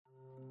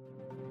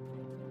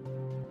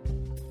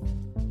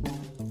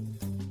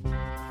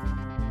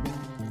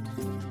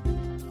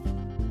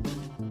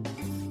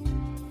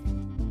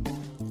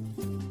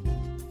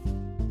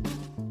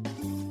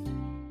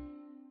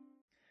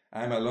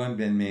I'm Alon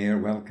Ben Meir.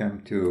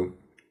 Welcome to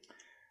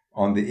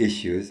On the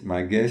Issues.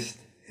 My guest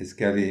is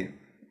Kelly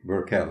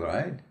Burkell,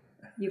 right?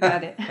 You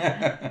got it.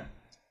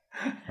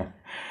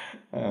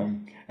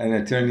 An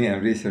attorney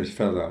and research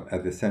fellow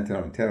at the Center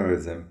on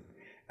Terrorism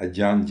at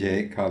John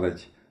Jay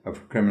College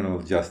of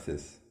Criminal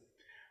Justice.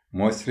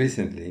 Most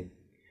recently,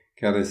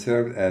 Kelly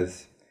served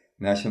as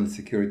National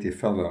Security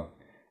Fellow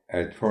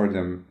at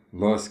Fordham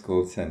Law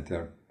School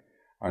Center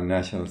on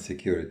National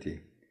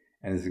Security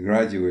and is a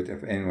graduate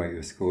of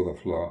NYU School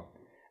of Law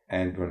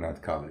and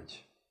Burnett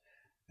College.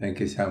 Thank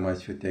you so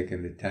much for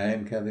taking the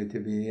time, Kelly, to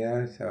be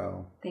here.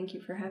 Thank you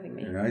for having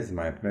me. It's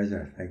my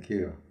pleasure. Thank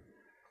you.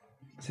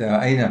 So,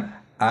 I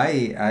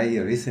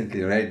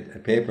recently read a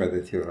paper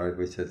that you wrote,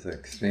 which is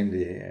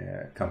extremely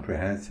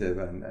comprehensive,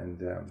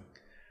 and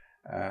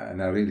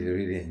I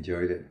really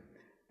enjoyed it,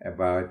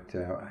 about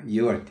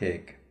your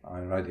take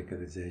on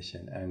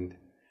radicalization and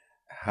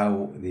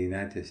how the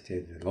United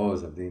States, the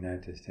laws of the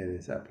United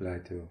States apply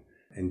to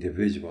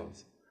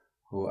individuals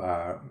who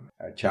are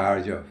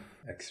charged of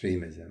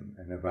extremism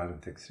and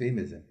violent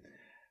extremism.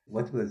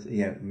 What was,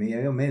 your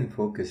main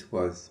focus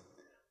was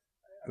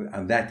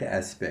on that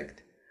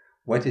aspect,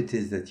 what it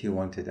is that you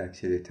wanted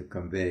actually to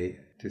convey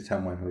to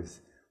someone who's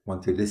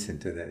want to listen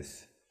to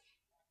this.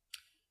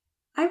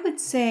 I would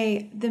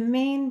say the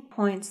main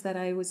points that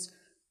I was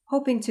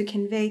hoping to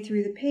convey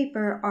through the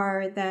paper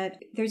are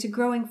that there's a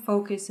growing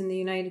focus in the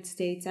United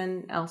States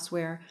and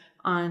elsewhere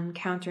on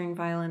countering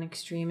violent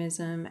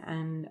extremism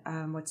and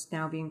what's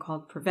now being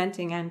called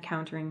preventing and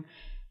countering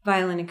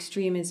violent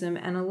extremism.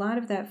 And a lot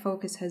of that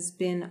focus has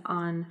been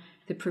on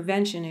the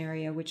prevention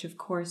area, which of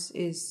course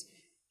is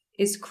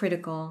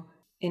critical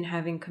in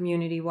having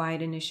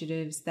community-wide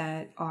initiatives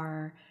that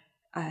are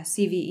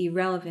CVE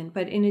relevant.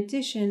 But in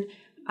addition,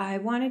 I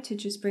wanted to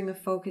just bring a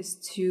focus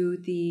to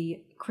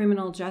the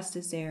criminal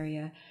justice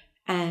area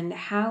and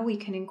how we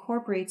can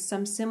incorporate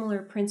some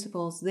similar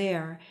principles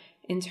there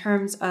in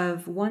terms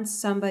of once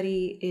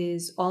somebody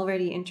is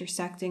already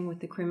intersecting with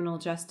the criminal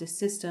justice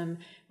system,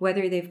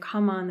 whether they've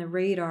come on the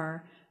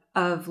radar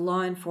of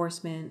law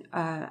enforcement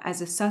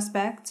as a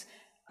suspect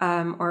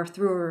or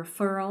through a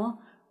referral,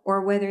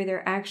 or whether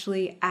they're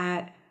actually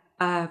at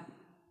a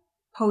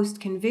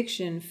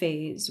post-conviction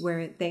phase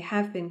where they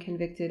have been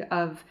convicted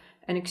of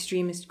an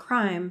extremist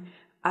crime.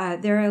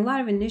 There are a lot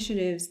of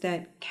initiatives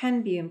that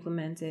can be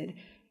implemented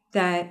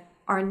that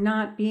are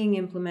not being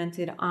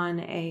implemented on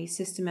a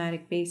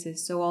systematic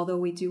basis. So although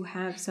we do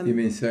have some... You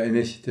mean so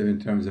initiative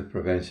in terms of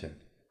prevention?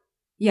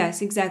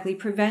 Yes, exactly.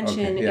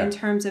 Prevention in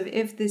terms of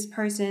if this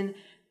person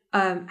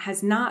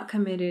has not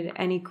committed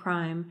any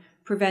crime,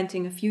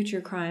 preventing a future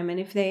crime. And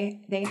if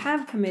they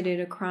have committed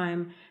a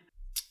crime,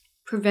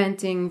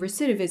 preventing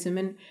recidivism.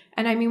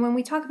 And I mean, when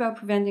we talk about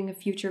preventing a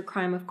future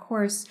crime, of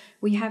course,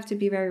 we have to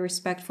be very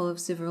respectful of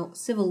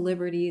civil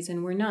liberties,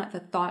 and we're not the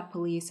thought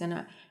police,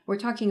 and we're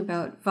talking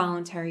about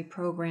voluntary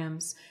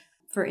programs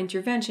for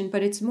intervention,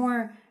 but it's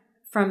more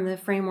from the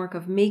framework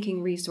of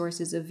making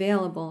resources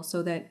available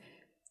so that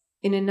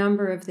in a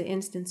number of the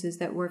instances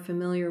that we're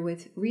familiar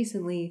with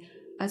recently,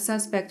 a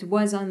suspect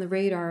was on the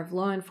radar of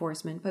law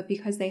enforcement, but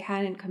because they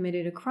hadn't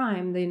committed a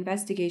crime, the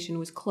investigation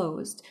was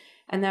closed.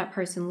 And that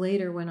person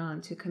later went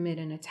on to commit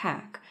an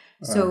attack.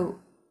 Right. So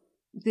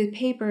the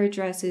paper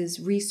addresses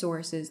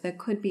resources that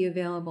could be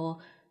available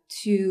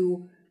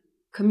to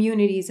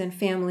communities and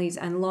families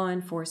and law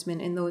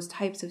enforcement in those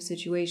types of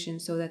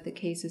situations so that the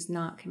case is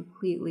not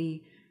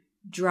completely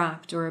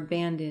dropped or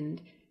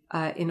abandoned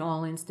in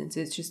all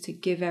instances, just to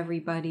give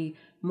everybody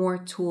more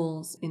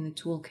tools in the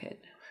toolkit.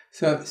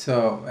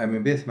 So I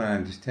mean, based on my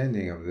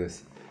understanding of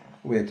this,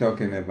 we're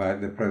talking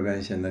about the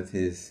prevention that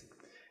is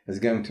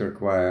going to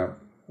require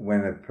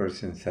when a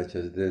person such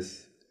as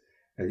this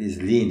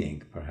is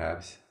leaning,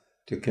 perhaps,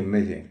 to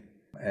committing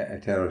a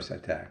terrorist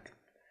attack,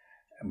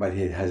 but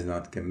he has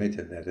not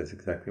committed that. That's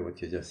exactly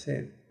what you just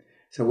said.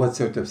 So what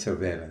sort of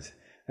surveillance?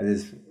 That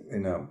is,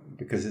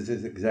 because this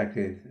is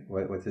exactly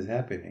what is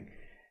happening.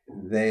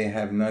 They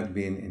have not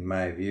been, in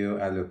my view,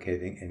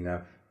 allocating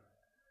enough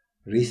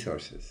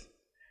resources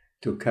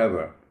to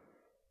cover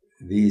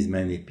these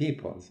many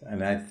people.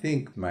 And I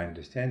think my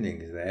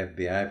understanding is the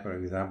FBI, for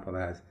example,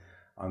 has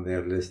on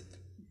their list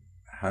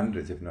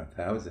hundreds, if not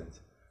thousands,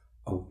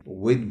 of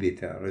would-be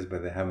terrorists,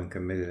 but they haven't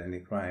committed any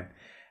crime.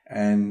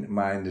 And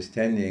my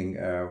understanding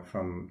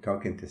from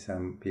talking to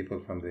some people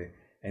from the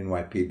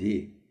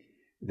NYPD,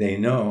 they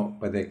know,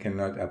 but they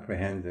cannot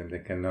apprehend them. They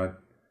cannot,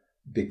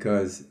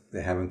 because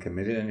they haven't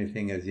committed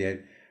anything as yet.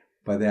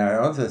 But they are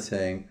also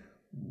saying,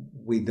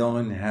 we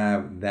don't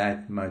have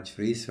that much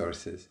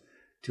resources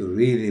to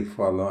really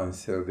follow and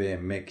survey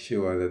and make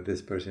sure that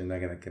this person is not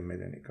going to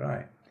commit any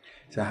crime.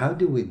 So how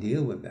do we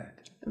deal with that?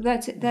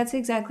 That's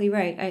exactly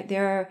right.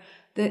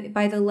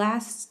 By the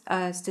last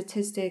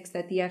statistics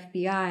that the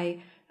FBI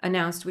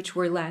announced, which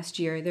were last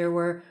year, there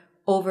were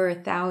over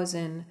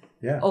 1,000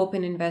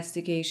 open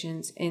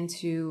investigations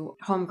into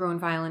homegrown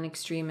violent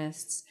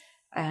extremists,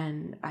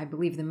 and I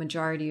believe the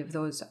majority of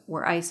those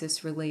were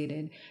ISIS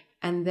related.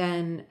 And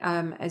then,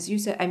 as you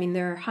said, I mean,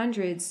 there are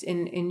hundreds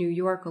in New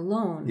York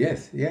alone.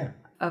 Yes, yeah.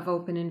 of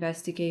open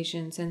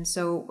investigations. And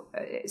so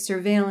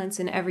surveillance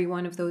in every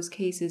one of those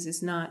cases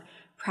is not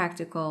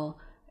practical,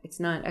 it's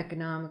not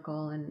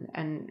economical,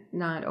 and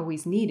not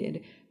always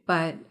needed.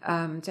 But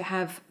to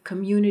have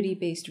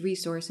community-based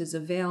resources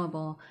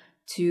available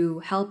to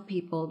help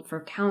people for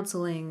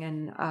counseling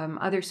and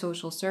other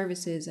social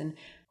services, and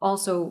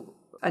also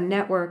a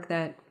network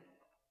that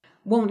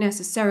won't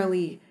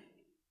necessarily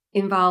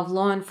involve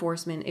law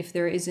enforcement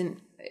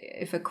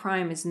if a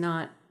crime is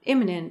not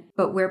imminent,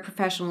 but where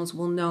professionals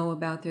will know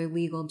about their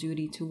legal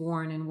duty to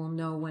warn and will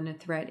know when a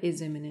threat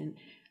is imminent.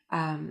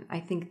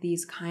 I think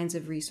these kinds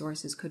of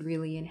resources could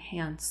really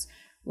enhance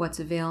what's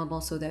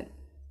available, so that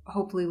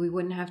hopefully we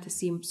wouldn't have to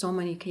see so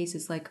many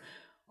cases like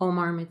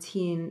Omar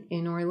Mateen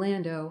in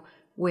Orlando,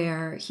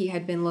 where he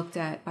had been looked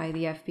at by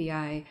the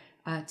FBI.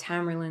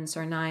 Tamerlan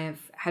Tsarnaev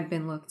had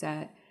been looked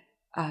at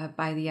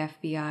by the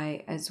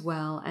FBI as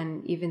well,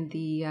 and even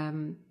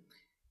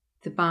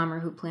the bomber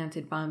who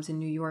planted bombs in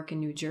New York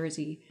and New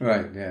Jersey,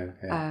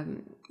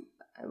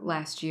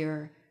 last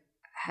year,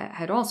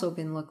 had also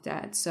been looked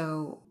at.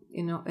 So,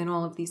 in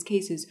all of these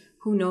cases,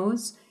 who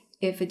knows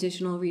if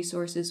additional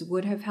resources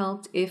would have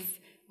helped, if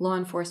law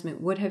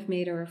enforcement would have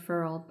made a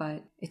referral,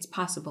 but it's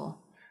possible.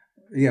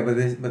 Yeah, but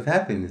what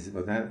happens,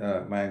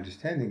 my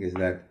understanding is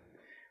that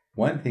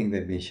one thing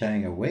they've been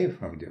shying away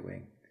from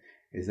doing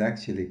is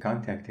actually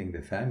contacting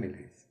the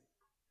families.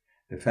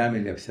 The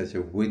family of such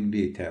a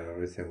would-be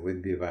terrorist, a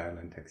would-be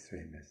violent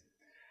extremist.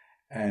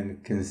 And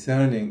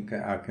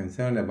are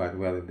concerned about,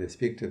 well, if they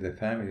speak to the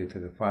family, to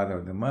the father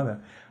or the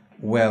mother,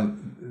 well,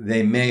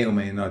 they may or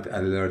may not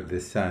alert the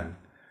son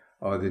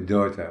or the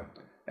daughter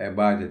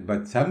about it.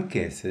 But some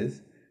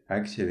cases,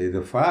 actually,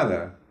 the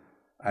father,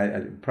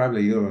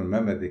 probably you'll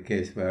remember the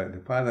case where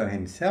the father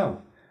himself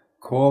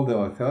called the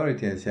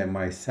authority and said,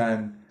 my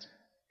son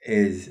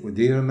is,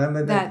 do you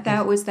remember that?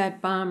 That was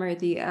that bomber,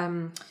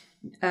 the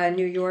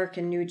New York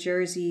and New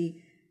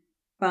Jersey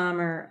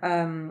bomber,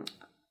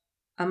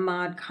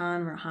 Ahmad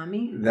Khan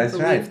Rahami. That's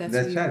right,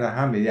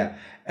 Rahami, yeah.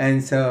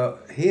 And so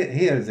here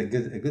is a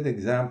good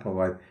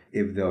example of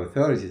if the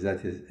authorities,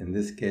 that is, in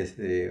this case,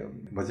 they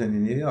wasn't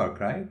in New York,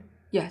 right?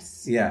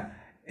 Yes. Yeah,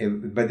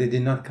 but they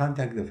did not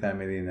contact the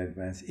family in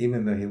advance,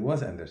 even though he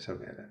was under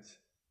surveillance.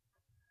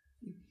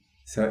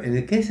 So in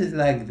the cases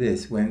like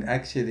this, when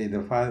actually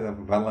the father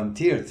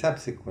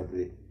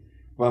subsequently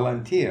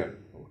volunteered,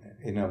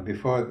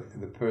 before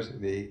the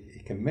person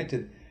he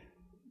committed,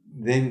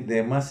 then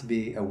there must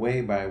be a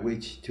way by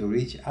which to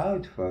reach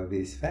out for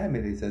these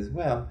families as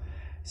well.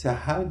 So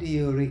how do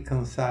you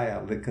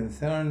reconcile the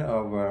concern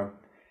over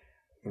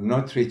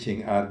not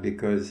reaching out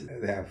because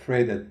they're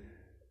afraid that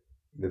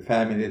the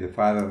family, the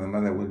father and the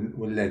mother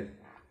will let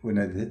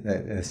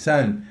the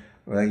son,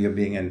 well, you're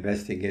being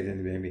investigated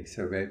and being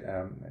surveyed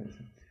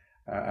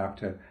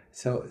after.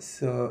 So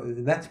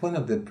that's one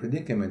of the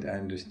predicament I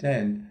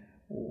understand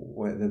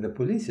that the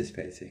police is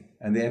facing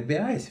and the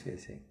FBI is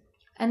facing.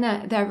 And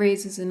that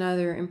raises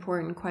another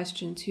important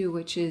question too,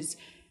 which is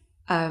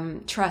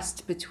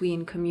trust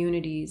between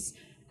communities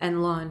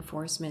and law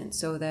enforcement,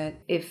 so that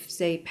if,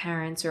 say,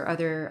 parents or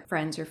other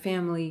friends or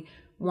family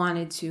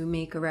wanted to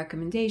make a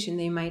recommendation,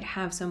 they might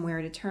have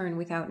somewhere to turn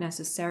without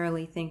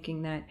necessarily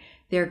thinking that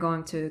they're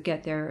going to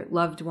get their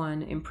loved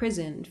one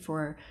imprisoned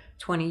for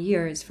 20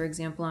 years, for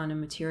example, on a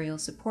material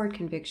support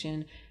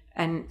conviction.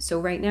 And so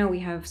right now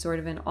we have sort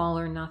of an all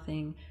or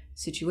nothing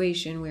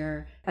situation,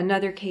 where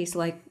another case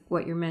like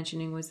what you're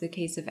mentioning was the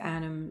case of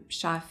Adam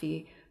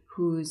Shafi,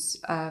 whose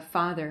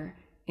father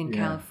in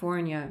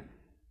California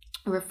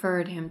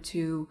referred him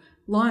to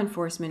law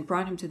enforcement,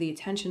 brought him to the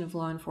attention of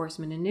law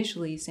enforcement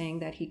initially, saying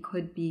that he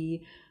could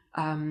be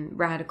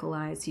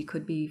radicalized, he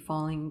could be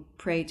falling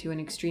prey to an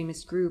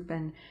extremist group.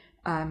 And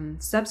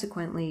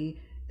subsequently,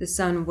 the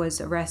son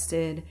was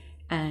arrested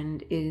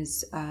and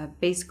is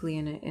basically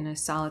in a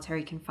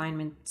solitary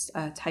confinement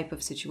type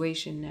of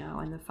situation now.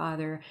 And the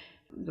father,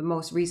 the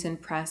most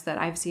recent press that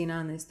I've seen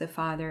on this, the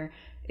father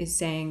is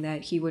saying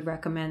that he would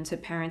recommend to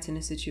parents in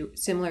a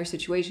similar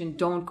situation,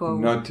 don't go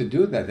not to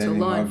do that to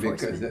law anymore,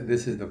 enforcement. because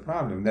this is the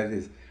problem. That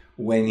is,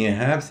 when you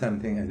have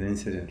something, an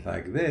incident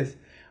like this,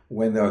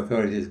 when the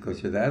authorities go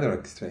to the other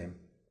extreme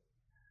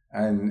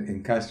and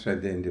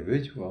incarcerate the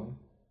individual,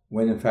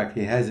 when in fact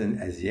he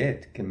hasn't as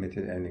yet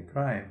committed any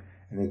crime,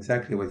 and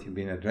exactly what you've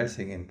been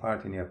addressing in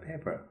part in your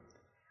paper.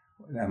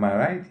 Am I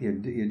right?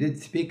 You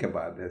did speak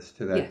about this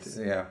to that. Yes.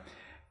 Yeah.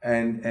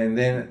 And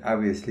then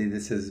obviously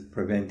this is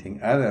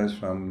preventing others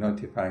from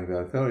notifying the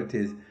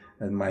authorities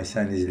that my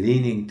son is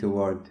leaning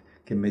toward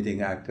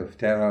committing act of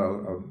terror,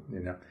 or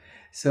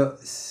So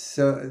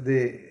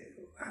the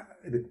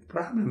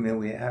problem that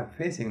we are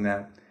facing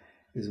now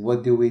is,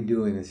 what do we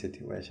do in a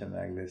situation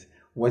like this?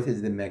 What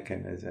is the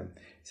mechanism?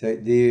 So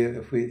if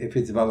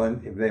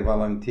they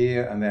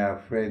volunteer and they are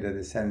afraid that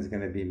the son is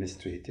going to be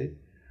mistreated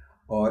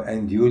or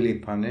unduly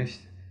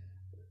punished,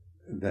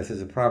 this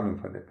is a problem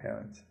for the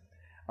parents.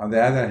 On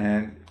the other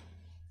hand,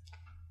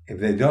 if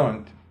they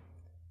don't,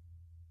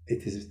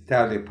 it is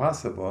entirely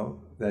possible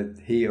that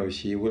he or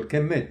she will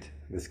commit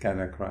this kind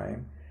of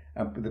crime,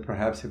 and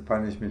perhaps the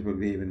punishment will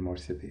be even more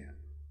severe.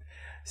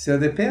 So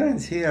the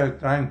parents here are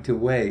trying to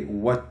weigh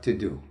what to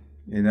do,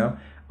 you know,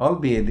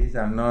 albeit these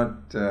are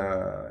not,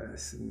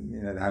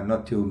 there are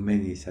not too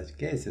many such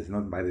cases,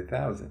 not by the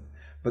thousand,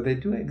 but they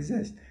do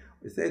exist.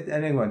 Let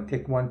anyone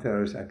take one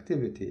terrorist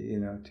activity, you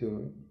know,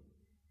 to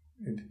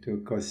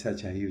cause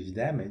such a huge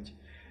damage.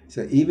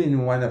 So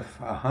even one of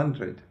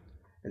 100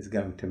 is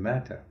going to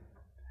matter.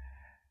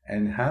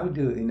 And how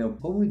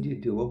what would you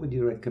do? What would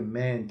you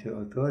recommend to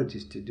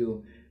authorities to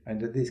do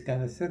under these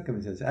kind of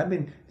circumstances? I've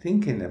been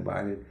thinking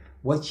about it.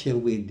 What shall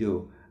we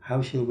do?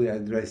 How shall we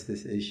address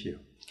this issue?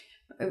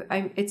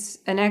 It's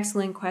an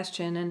excellent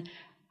question. And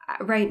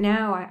right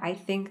now,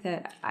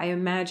 I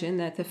imagine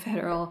that the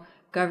federal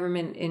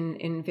government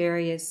in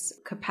various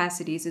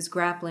capacities is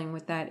grappling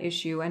with that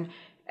issue. And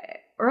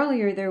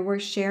earlier, there were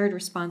shared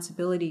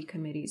responsibility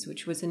committees,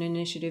 which was an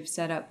initiative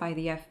set up by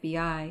the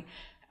FBI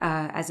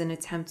as an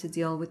attempt to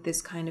deal with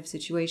this kind of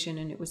situation.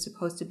 And it was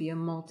supposed to be a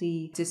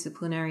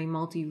multidisciplinary,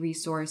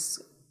 multi-resource,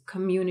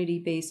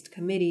 community-based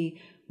committee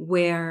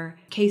where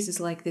cases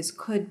like this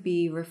could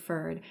be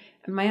referred.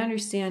 And my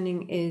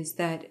understanding is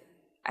that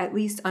at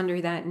least under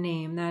that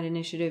name, that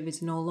initiative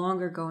is no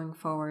longer going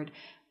forward,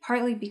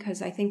 partly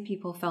because I think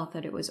people felt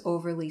that it was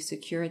overly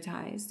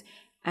securitized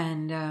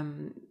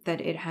and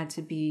that it had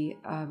to be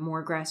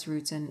more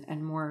grassroots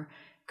and more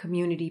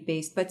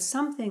community-based. But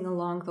something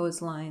along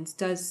those lines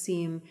does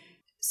seem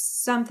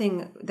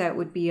something that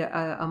would be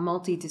a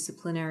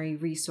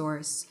multidisciplinary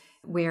resource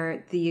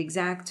where the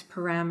exact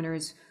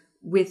parameters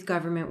with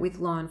government, with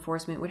law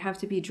enforcement, would have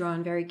to be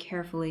drawn very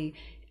carefully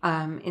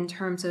in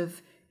terms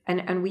of,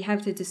 and we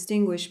have to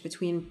distinguish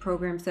between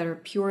programs that are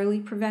purely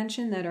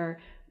prevention, that are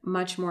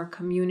much more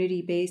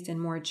community-based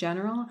and more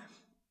general,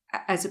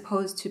 as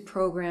opposed to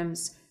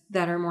programs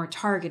that are more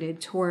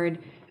targeted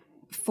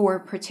for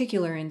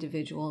particular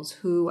individuals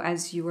who,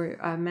 as you were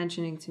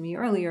mentioning to me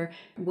earlier,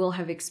 will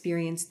have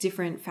experienced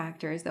different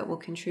factors that will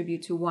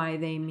contribute to why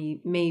they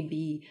may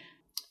be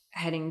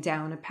heading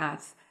down a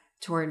path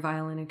toward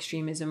violent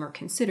extremism or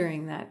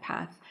considering that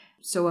path.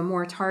 So a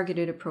more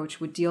targeted approach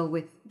would deal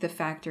with the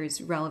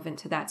factors relevant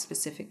to that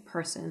specific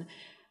person,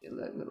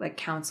 like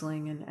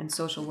counseling and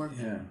social work.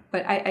 Yeah.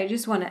 But I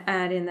just want to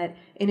add in that,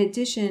 in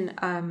addition,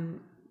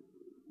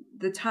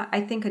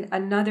 I think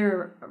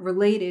another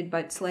related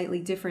but slightly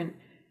different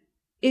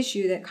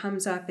issue that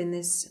comes up in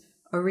this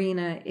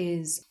arena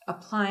is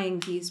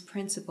applying these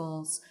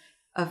principles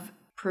of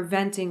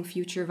preventing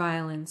future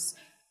violence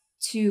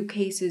to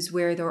cases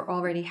where there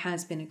already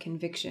has been a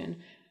conviction.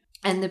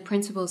 And the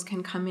principles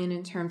can come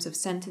in terms of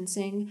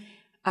sentencing.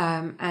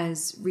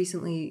 As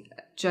recently,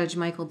 Judge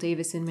Michael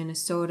Davis in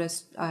Minnesota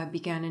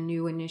began a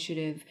new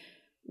initiative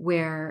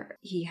where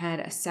he had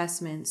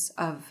assessments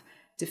of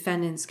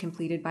defendants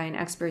completed by an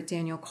expert,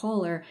 Daniel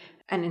Kohler,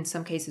 and in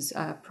some cases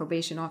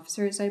probation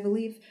officers, I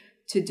believe,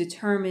 to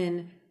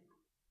determine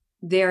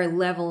their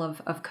level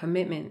of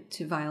commitment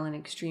to violent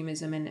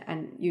extremism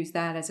and use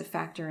that as a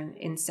factor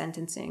in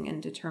sentencing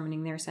and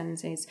determining their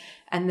sentences.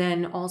 And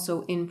then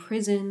also in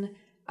prison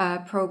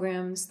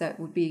programs that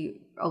would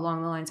be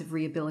along the lines of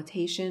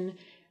rehabilitation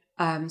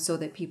so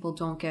that people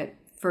don't get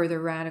further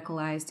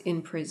radicalized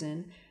in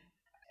prison.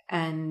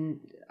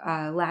 And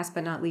last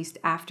but not least,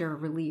 after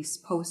release,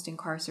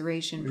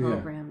 post-incarceration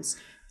programs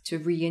to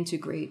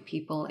reintegrate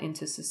people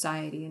into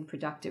society in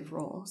productive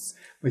roles.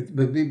 But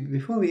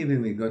before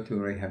we go to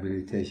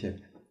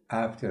rehabilitation,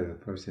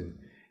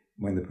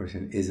 when the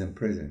person is in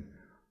prison,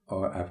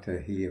 or after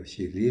he or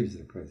she leaves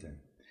the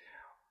prison,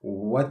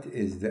 what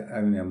is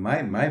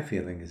my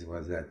feeling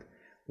was that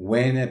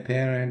when a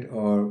parent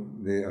or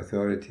the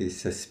authorities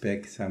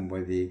suspect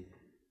somebody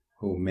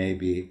who may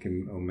be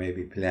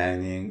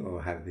planning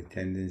or have the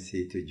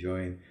tendency to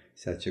join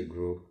such a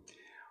group,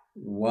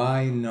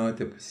 why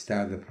not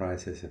start the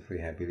process of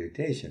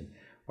rehabilitation?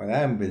 What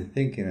I've been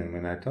thinking, and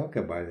when I talk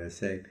about it, I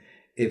say,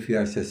 if you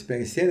are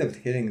suspecting, instead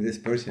of killing this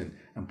person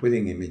and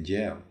putting him in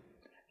jail,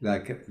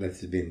 like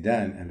that's been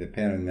done, and the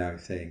parent now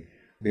saying,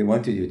 we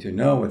wanted you to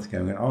know what's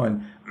going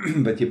on,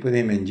 but you put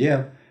him in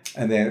jail,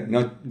 and they're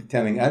not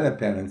telling other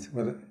parents,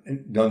 well,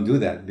 don't do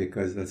that,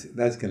 because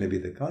that's going to be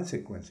the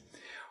consequence.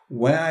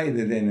 Why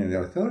then the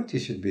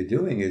authorities should be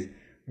doing is,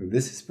 if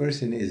this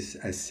person is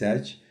as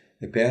such,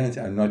 the parents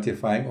are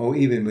notifying, or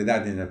even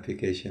without the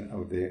notification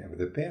of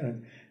the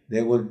parent,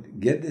 they will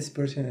get this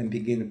person and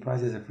begin the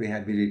process of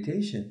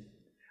rehabilitation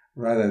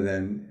rather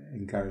than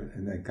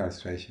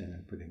incarceration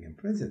and putting in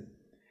prison.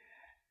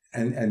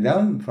 And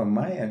down from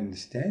my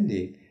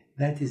understanding,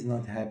 that is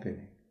not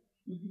happening.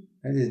 Mm-hmm.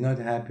 That is not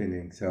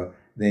happening. So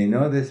they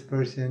know this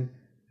person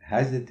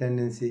has the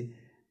tendency,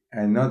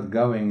 and not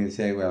going and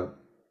say, well,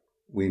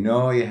 we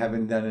know you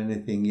haven't done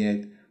anything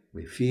yet.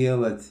 We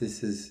feel that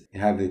you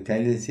have the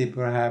tendency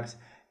perhaps.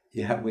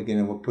 We're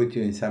going to put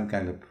you in some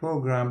kind of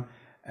program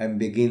and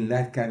begin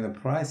that kind of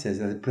process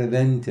as a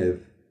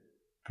preventive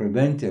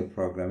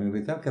program. When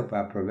we talk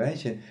about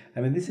prevention,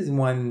 this is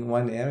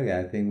one area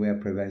I think where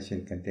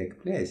prevention can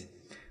take place.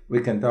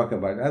 We can talk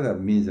about other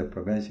means of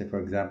prevention, for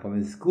example,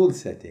 in school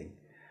setting,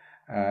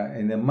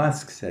 in a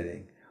mosque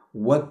setting,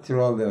 what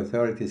role the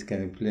authorities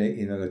can play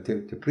in order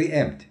to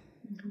preempt.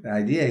 The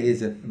idea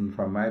is,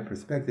 from my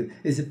perspective,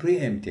 is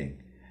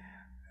preempting,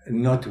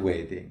 not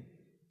waiting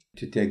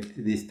to take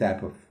this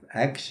type of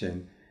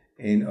action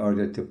in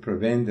order to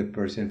prevent the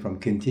person from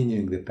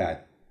continuing the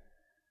path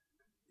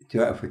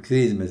of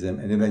extremism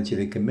and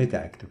eventually commit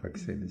an act of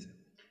extremism,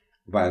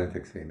 violent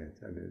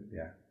extremism.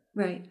 Yeah.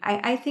 Right.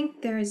 I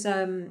think there's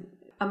a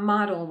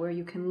model where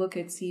you can look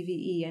at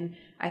CVE, and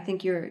I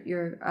think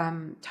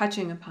you're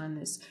touching upon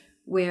this,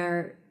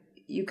 where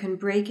you can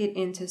break it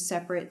into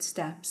separate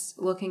steps,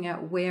 looking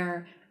at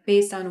where,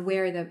 based on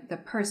where the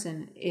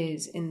person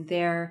is in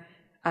their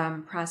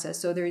process.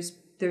 So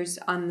there's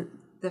on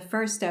the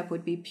first step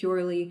would be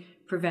purely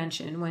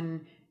prevention,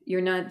 when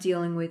you're not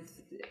dealing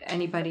with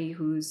anybody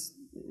who's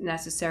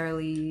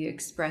necessarily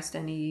expressed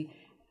any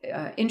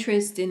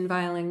interest in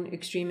violent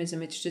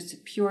extremism. It's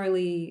just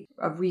purely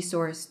a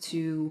resource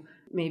to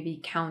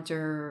maybe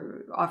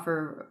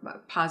offer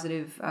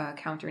positive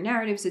counter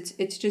narratives.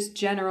 It's just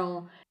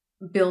general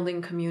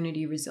building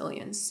community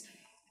resilience.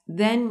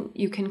 Then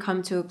you can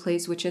come to a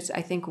place which is,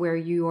 I think, where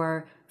you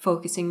are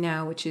focusing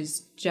now, which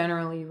is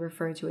generally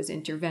referred to as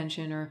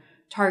intervention or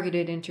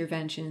targeted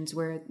interventions,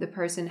 where the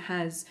person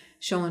has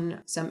shown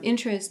some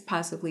interest,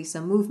 possibly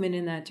some movement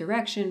in that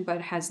direction,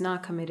 but has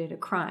not committed a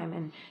crime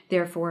and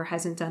therefore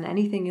hasn't done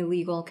anything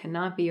illegal,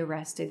 cannot be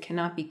arrested,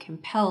 cannot be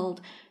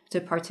compelled to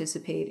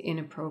participate in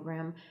a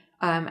program.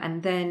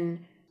 And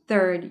then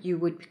third, you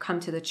would come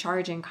to the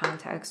charging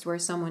context, where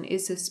someone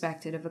is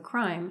suspected of a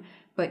crime,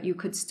 but you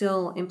could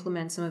still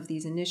implement some of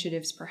these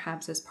initiatives,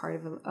 perhaps as part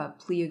of a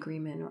plea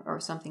agreement or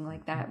something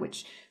like that,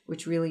 which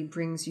really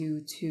brings you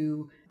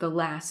to the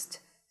last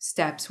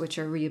steps, which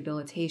are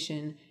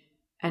rehabilitation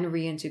and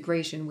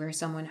reintegration, where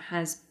someone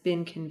has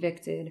been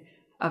convicted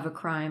of a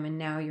crime and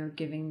now you're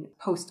giving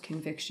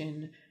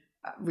post-conviction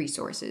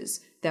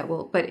resources that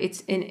will, but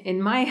it's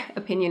in my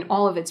opinion,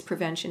 all of it's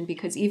prevention,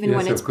 because even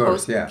when it's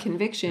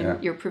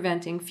post-conviction, you're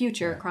preventing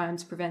future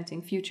crimes,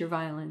 preventing future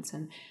violence,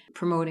 and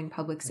promoting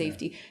public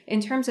safety.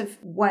 In terms of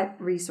what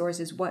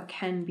resources, what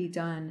can be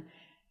done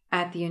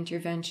at the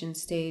intervention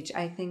stage,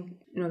 I think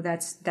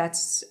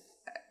that's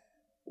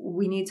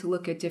we need to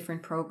look at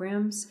different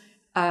programs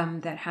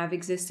that have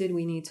existed.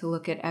 We need to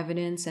look at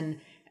evidence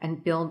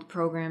and build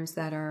programs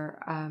that are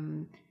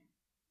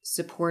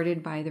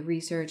supported by the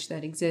research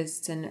that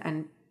exists,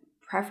 and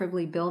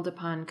preferably build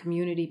upon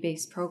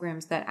community-based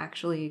programs that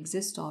actually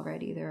exist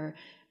already. There are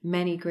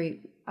many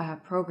great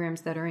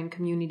programs that are in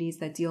communities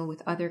that deal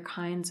with other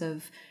kinds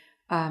of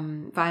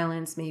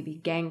violence, maybe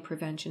gang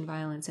prevention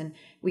violence, and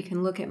we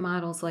can look at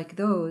models like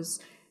those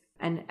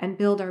and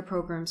build our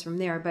programs from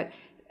there. But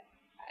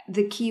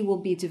the key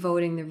will be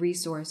devoting the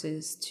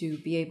resources to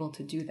be able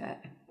to do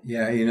that.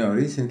 Yeah,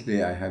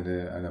 recently I had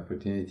an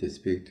opportunity to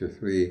speak to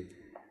 3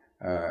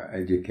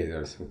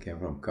 educators who came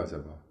from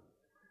Kosovo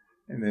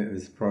in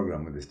this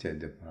program with the State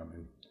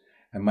Department.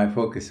 And my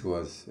focus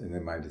was,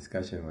 in my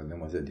discussion with them,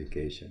 was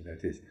education.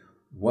 That is,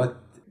 what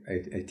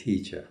a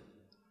teacher,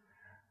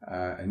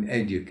 an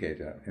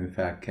educator, in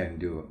fact, can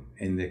do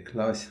in the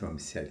classroom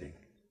setting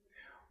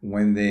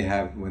when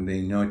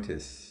they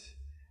notice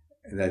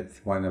that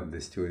one of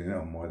the students,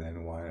 or more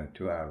than 1 or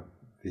 2, are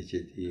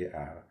fidgety,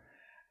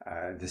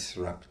 are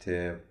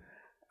disruptive,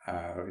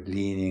 are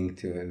leaning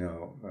to,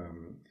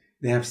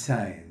 they have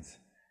signs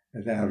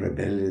that they are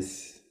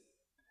rebellious,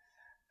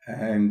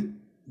 and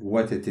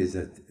what it is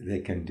that they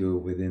can do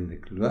within the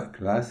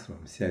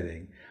classroom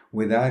setting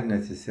without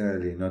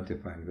necessarily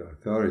notifying the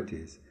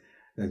authorities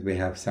that we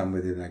have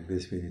somebody like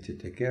this, we need to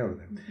take care of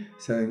them. Mm-hmm.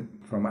 So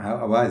from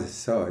how I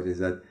saw it is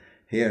that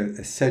here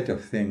a set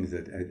of things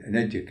that an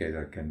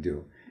educator can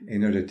do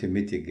in order to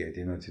mitigate,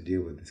 to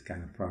deal with this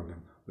kind of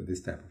problem with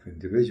this type of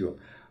individual.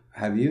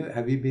 Have you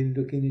been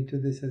looking into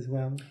this as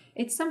well?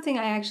 It's something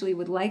I actually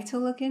would like to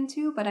look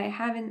into, but I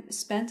haven't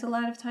spent a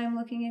lot of time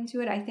looking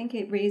into it. I think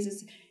it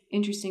raises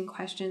interesting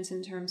questions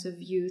in terms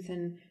of youth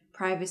and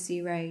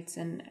privacy rights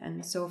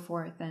and so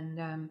forth.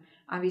 And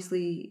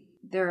obviously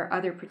there are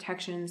other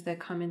protections that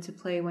come into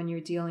play when you're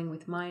dealing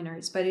with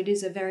minors, but it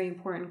is a very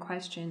important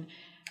question.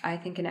 I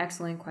think an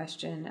excellent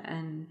question,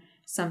 and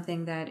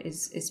something that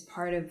is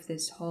part of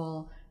this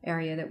whole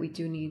area that we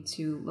do need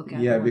to look at.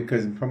 Yeah, more.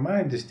 Because from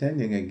my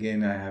understanding,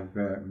 again, I have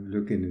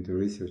looking into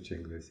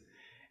researching this,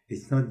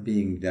 it's not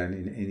being done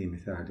in any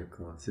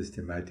methodical,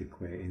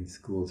 systematic way in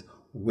schools,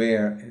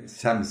 where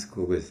some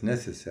school is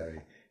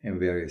necessary in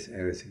various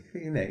areas,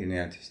 in the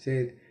United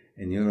States,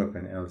 in Europe,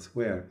 and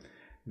elsewhere.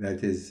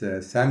 That is,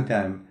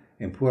 sometimes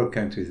in poor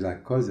countries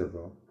like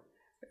Kosovo,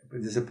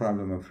 there's a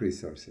problem of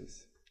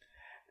resources,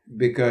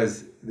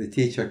 because the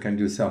teacher can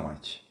do so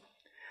much.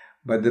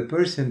 But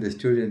the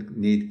student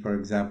need, for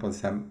example,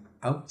 some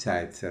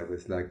outside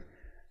service, like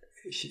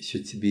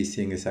should be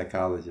seeing a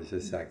psychologist, a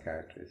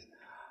psychiatrist,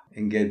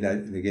 and get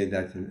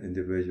that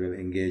individual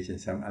engaged in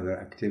some other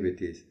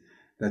activities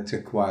that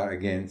require,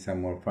 again,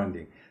 some more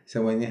funding.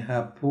 So when you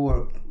have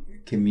poor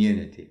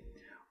community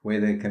where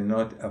they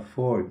cannot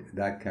afford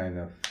that kind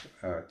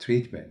of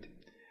treatment,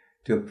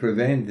 to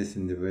prevent this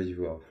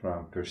individual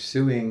from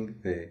pursuing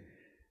the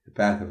the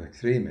path of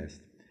extremists,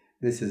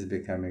 this is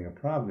becoming a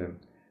problem.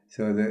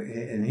 So,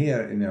 and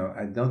here,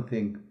 I don't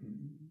think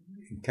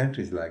in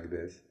countries like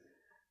this,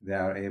 they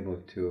are able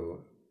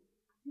to,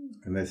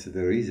 and that's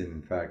the reason,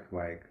 in fact,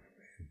 why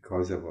in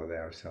Kosovo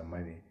there are so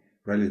many,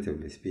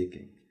 relatively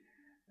speaking.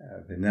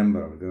 The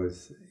number of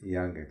those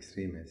young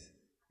extremists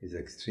is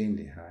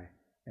extremely high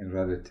and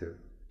relative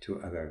to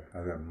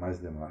other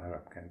Muslim or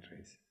Arab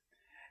countries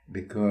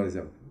because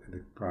of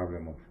the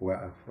problem of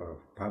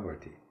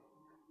poverty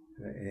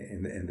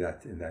in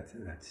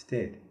that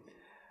state.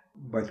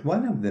 But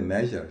one of the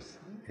measures,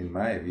 in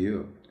my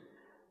view,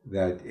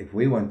 that if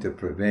we want to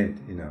prevent,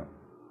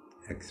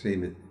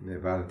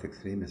 violent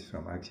extremists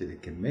from actually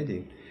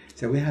committing,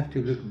 so we have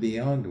to look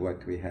beyond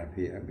what we have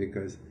here,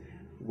 because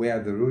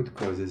where the root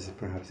causes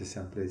perhaps is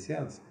someplace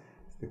else.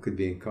 It could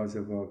be in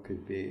Kosovo, it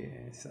could be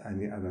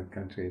any other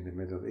country in the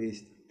Middle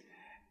East.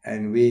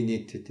 And we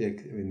need to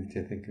think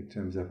in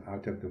terms of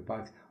out of the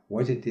box,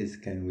 what it is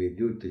can we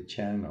do to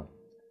channel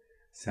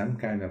some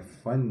kind of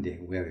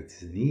funding where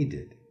it's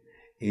needed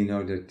in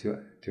order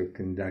to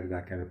conduct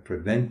that kind of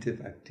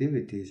preventive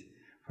activities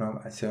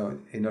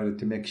in order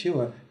to make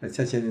sure that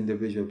such an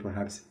individual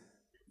perhaps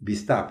be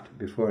stopped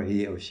before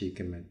he or she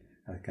commit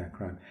a kind of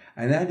crime.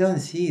 And I don't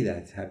see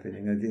that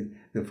happening.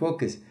 The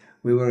focus,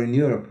 we were in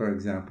Europe, for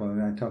example,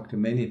 and I talked to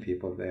many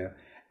people there,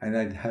 and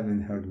I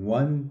haven't heard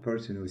one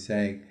person who's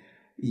saying,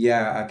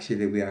 yeah,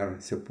 actually we are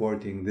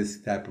supporting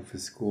this type of a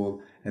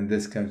school in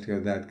this country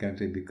or that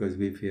country because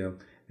we feel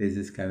there's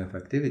this kind of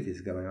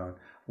activities going on.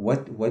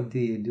 What do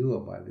you do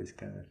about these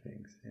kind of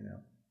things,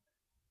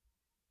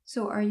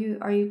 So are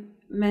you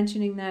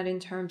mentioning that in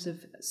terms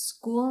of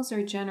schools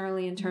or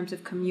generally in terms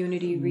of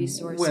community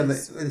resources? Well,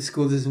 the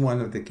schools is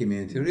one of the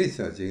community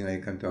resources.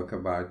 You can talk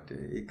about,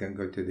 you can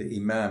go to the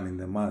imam in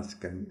the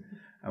mosque and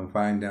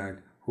find out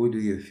who do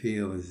you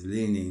feel is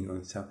leaning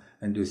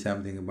and do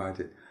something about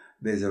it.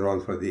 There's a role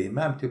for the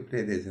imam to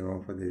play, there's a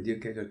role for the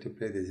educator to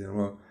play,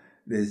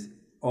 there's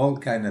all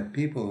kind of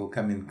people who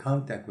come in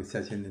contact with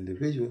such an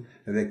individual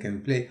that they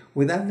can play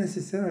without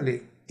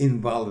necessarily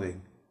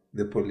involving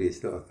the police,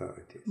 the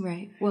authorities.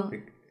 Right. Well,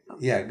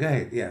 yeah, go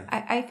ahead. Yeah.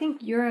 I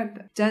think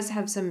Europe does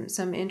have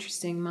some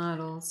interesting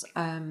models.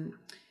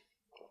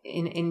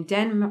 In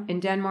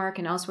Denmark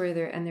and elsewhere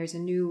there's a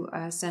new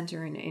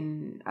center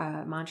in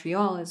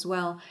Montreal as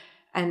well.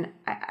 And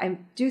I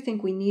do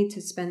think we need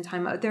to spend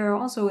time. There are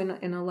also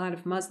in a lot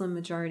of Muslim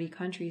majority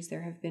countries,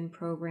 there have been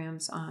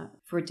programs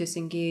for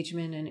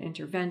disengagement and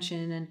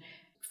intervention. And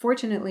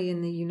fortunately,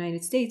 in the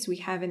United States, we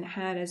haven't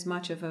had as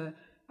much of a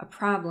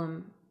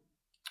problem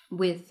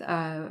with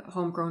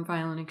homegrown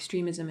violent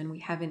extremism, and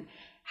we haven't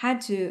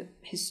had to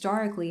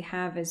historically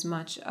have as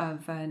much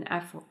of an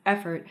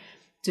effort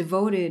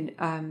devoted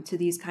to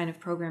these kind of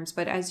programs.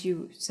 But as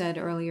you said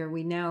earlier,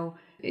 we know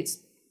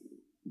it's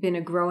been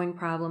a growing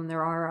problem.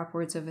 There are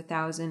upwards of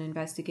 1,000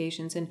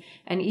 investigations.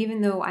 And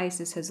even though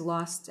ISIS has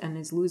lost and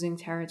is losing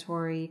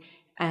territory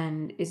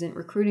and isn't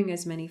recruiting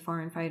as many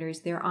foreign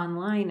fighters, their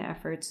online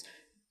efforts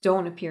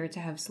don't appear to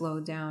have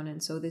slowed down.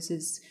 And so this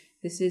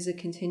is a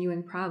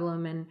continuing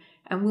problem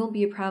and will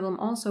be a problem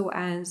also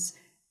as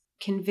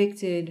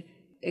convicted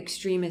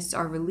extremists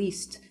are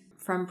released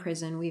from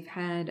prison. We've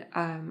had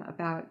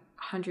about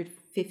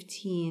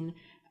 115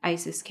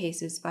 ISIS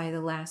cases by the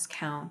last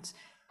count.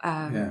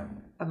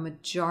 A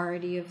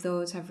majority of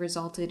those have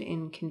resulted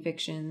in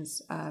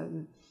convictions.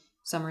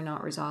 Some are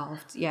not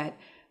resolved yet.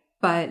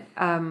 But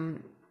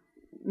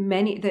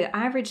the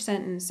average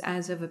sentence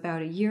as of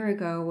about a year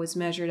ago was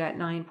measured at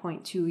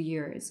 9.2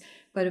 years.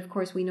 But of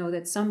course, we know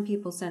that some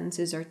people's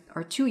sentences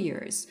are 2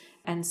 years.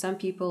 And some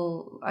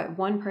people,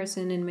 one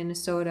person in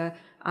Minnesota,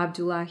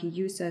 Abdullahi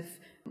Yusuf,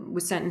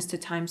 was sentenced to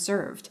time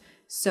served.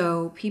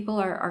 So people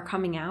are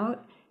coming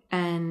out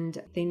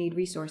and they need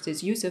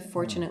resources. Yusuf,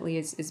 fortunately,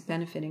 is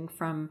benefiting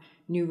from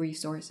new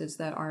resources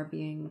that are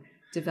being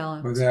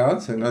developed. But they're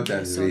also not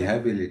as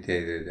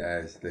rehabilitated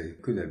as they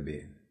could have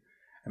been.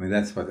 I mean,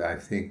 that's what I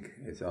think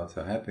is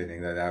also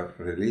happening, that are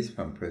released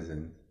from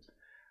prison,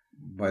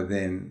 but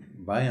then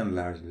by and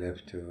large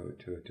left to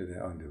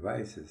their own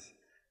devices.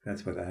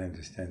 That's what I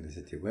understand the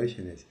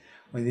situation is.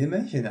 When you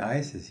mention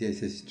ISIS,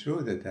 yes, it's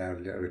true that they are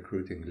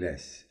recruiting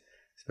less,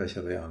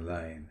 especially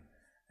online,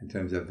 in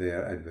terms of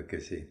their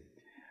advocacy.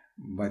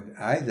 But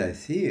as I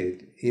see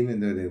it, even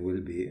though they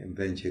will be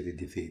eventually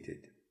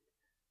defeated,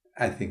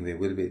 I think they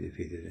will be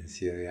defeated in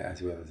Syria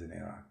as well as in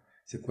Iraq.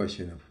 It's a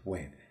question of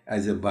when.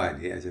 As a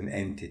body, as an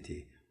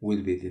entity,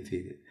 will be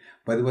defeated.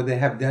 But what they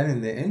have done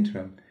in the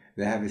interim,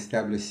 they have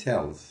established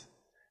cells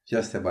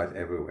just about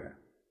everywhere.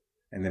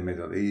 In the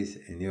Middle East,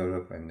 in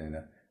Europe, and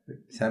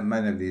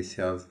many of these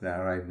cells that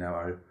right now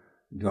are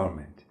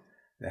dormant.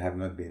 They have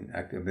not been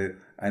active,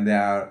 and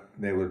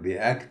they will be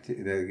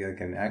active. They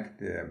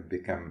can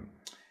become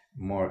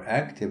more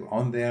active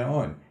on their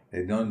own.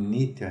 They don't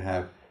need to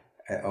have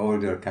an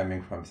order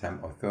coming from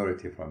some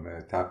authority, from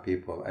the top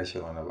people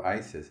echelon of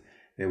ISIS.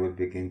 They will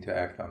begin to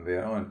act on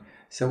their own.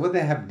 So what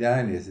they have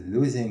done is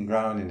losing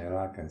ground in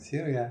Iraq and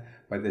Syria,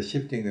 but they're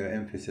shifting their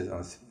emphasis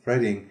on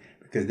spreading,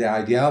 because the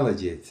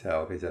ideology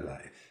itself is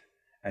alive.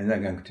 and they're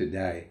going to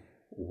die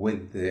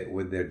with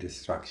their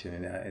destruction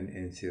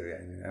in Syria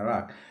and in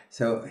Iraq.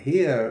 So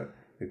here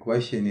the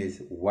question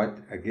is, what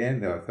again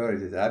the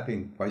authorities have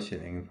been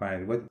questioning and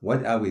find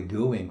what are we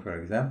doing,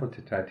 for example,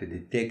 to try to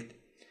detect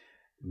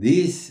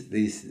these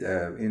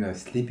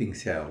sleeping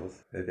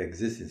cells that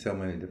exist in so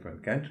many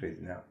different countries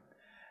now,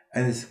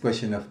 and it's a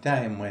question of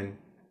time when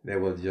they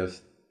will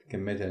just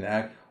commit an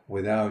act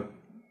without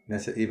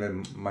necessarily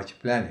even much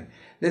planning.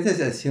 Let us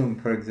assume,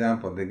 for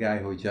example, the guy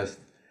who just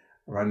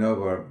ran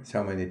over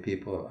so many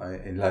people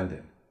in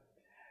London.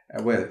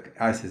 Well,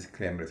 ISIS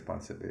claimed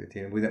responsibility,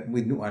 and we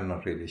are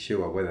not really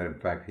sure whether, in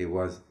fact, he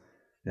was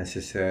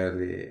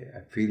necessarily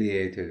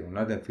affiliated or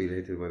not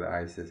affiliated with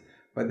ISIS,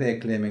 but they're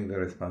claiming the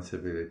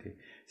responsibility.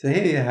 So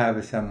here you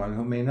have someone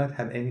who may not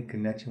have any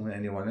connection with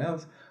anyone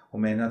else, who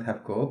may not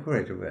have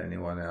cooperated with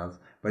anyone else,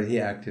 but he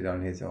acted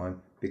on his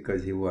own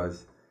because he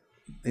was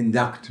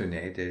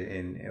indoctrinated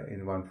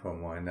in one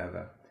form or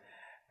another.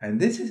 And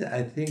this is,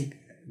 I think,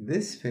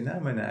 this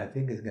phenomena, I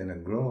think, is going to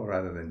grow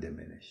rather than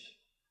diminish.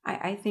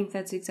 I think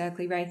that's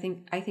exactly right.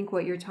 I think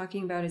what you're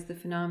talking about is the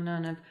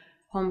phenomenon of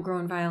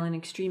homegrown violent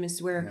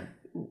extremists, where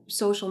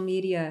social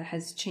media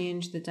has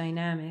changed the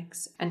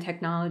dynamics and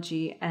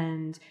technology,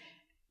 and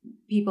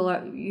you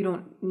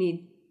don't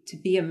need to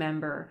be a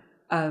member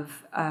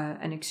of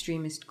an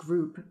extremist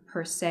group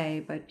per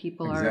se, but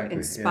people are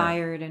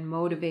inspired and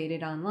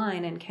motivated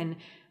online and can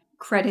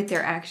credit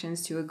their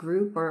actions to a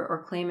group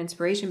or claim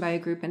inspiration by a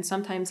group, and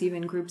sometimes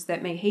even groups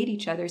that may hate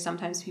each other.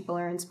 Sometimes people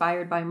are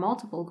inspired by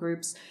multiple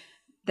groups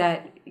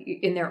that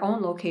in their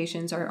own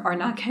locations are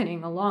not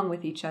getting along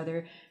with each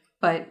other,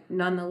 but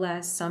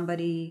nonetheless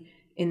somebody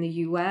in the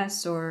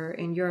US or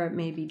in Europe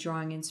may be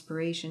drawing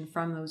inspiration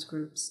from those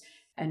groups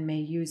and may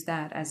use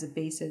that as a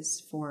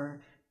basis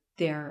for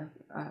their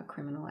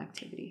criminal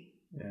activity.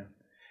 Yeah.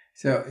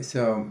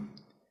 So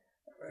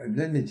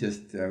let me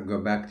just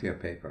go back to your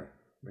paper,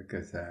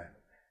 because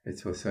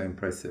it was so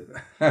impressive.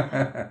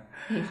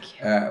 Thank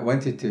you. I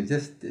wanted to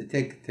just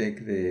take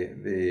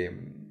the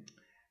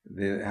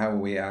how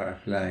we are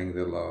applying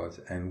the laws,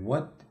 and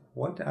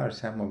what are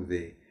some of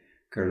the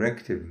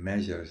corrective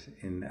measures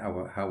in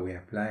how we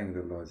are applying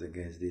the laws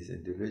against these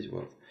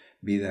individuals,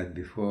 be that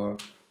before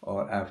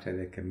or after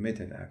they commit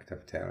an act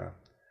of terror,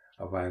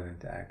 a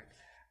violent act.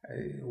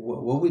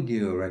 What would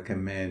you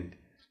recommend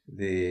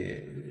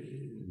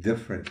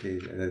differently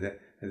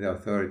the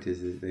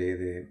authorities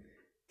they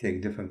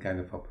take different kind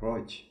of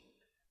approach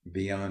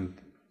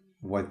beyond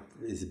what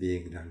is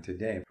being done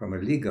today from a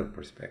legal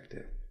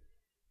perspective?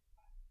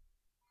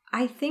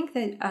 I think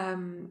that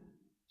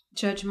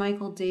Judge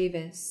Michael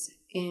Davis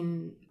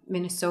in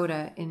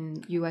Minnesota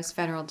in U.S.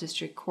 Federal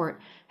District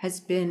Court has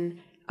been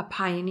a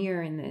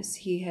pioneer in this.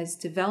 He has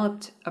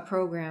developed a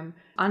program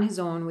on his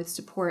own with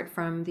support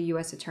from the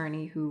U.S.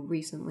 Attorney, who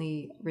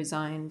recently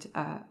resigned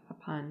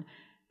upon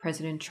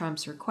President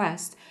Trump's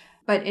request.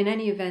 But in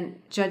any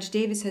event, Judge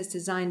Davis has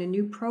designed a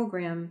new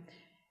program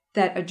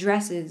that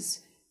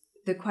addresses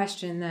the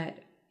question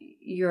that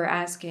you're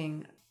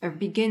asking, or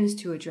begins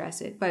to address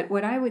it. But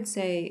what I would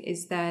say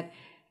is that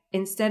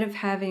instead of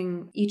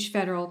having each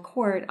federal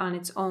court on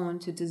its own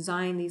to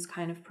design these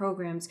kind of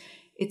programs,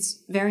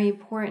 it's very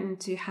important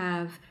to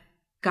have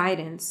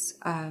guidance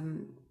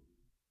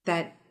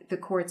that the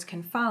courts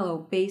can follow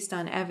based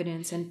on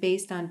evidence and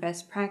based on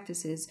best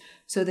practices,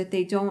 so that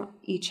they don't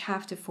each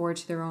have to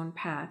forge their own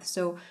path.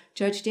 So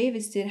Judge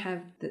Davis did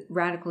have the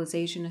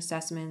radicalization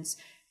assessments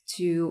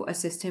to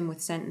assist him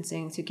with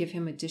sentencing, to give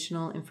him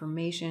additional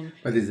information.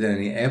 But is there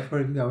any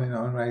effort going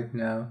on right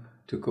now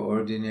to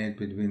coordinate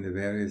between the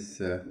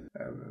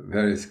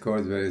various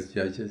courts, various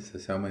judges,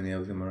 so many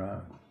of them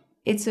around?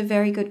 It's a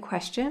very good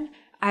question.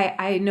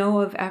 I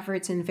know of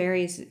efforts in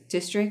various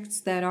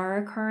districts that are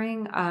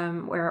occurring,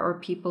 where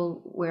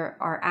people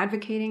are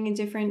advocating in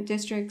different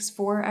districts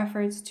for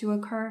efforts to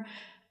occur.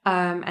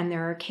 And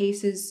there are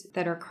cases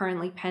that are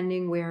currently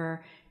pending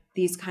where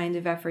these kind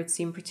of efforts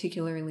seem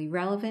particularly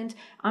relevant.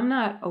 I'm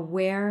not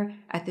aware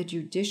at the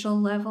judicial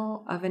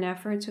level of an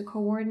effort to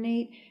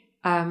coordinate,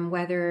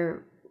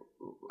 whether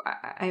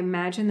I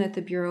imagine that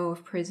the Bureau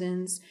of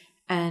Prisons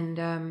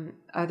and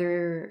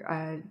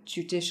other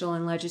judicial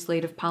and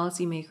legislative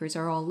policymakers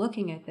are all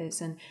looking at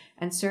this.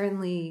 And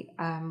certainly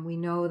we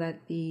know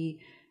that the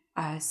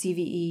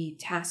CVE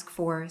task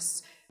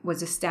force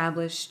was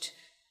established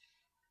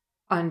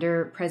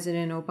under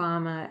President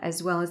Obama,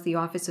 as well as the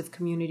Office of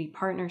Community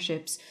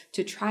Partnerships,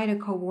 to try to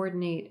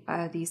coordinate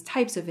these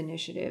types of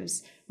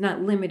initiatives,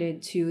 not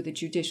limited to the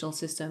judicial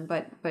system,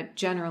 but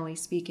generally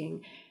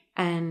speaking.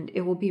 And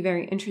it will be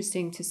very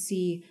interesting to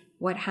see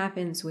what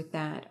happens with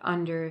that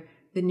under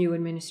the new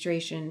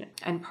administration.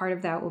 And part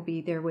of that will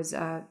be, there was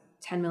a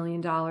 $10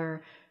 million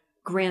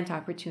grant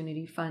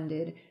opportunity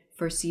funded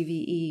for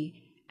CVE,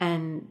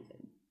 and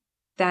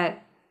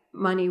that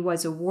money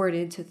was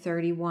awarded to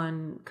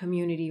 31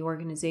 community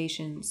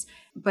organizations,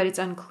 but it's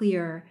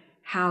unclear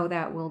how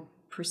that will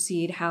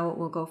proceed, how it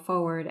will go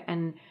forward.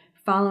 And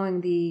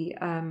following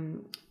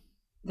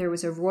there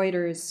was a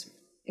Reuters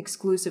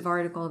exclusive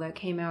article that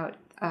came out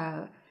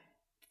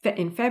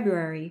in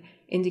February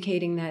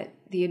indicating that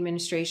the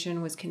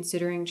administration was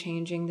considering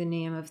changing the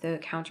name of the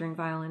Countering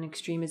Violent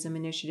Extremism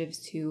initiatives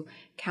to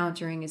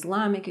Countering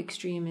Islamic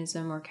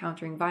Extremism or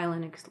Countering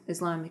Violent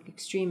Islamic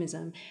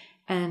Extremism.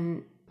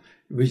 And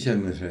which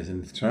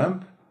administration?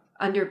 Trump?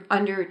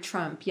 Under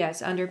Trump,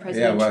 yes, under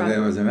President Trump. Trump.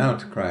 There was an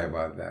outcry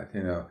about that.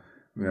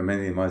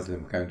 Many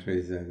Muslim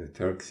countries, and the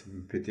Turks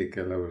in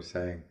particular, were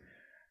saying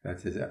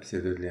that is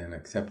absolutely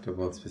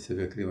unacceptable,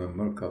 specifically when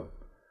Merkel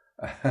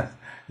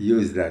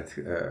used that,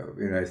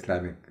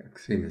 Islamic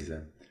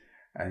extremism.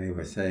 And he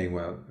was saying,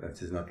 well,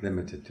 that is not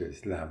limited to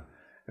Islam.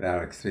 There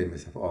are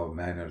extremists of all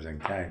manners and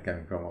kind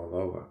coming from all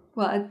over.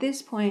 Well, at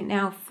this point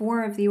now,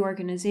 4 of the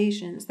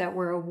organizations that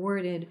were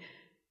awarded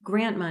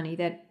grant money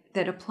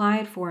that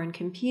applied for and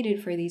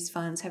competed for these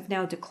funds have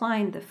now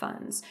declined the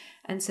funds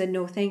and said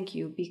no thank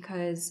you,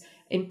 because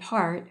in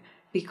part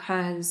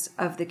because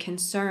of the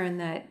concern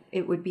that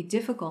it would be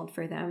difficult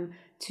for them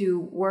to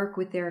work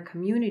with their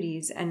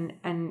communities and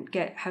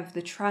have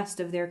the trust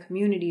of their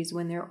communities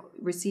when they're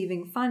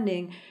receiving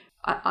funding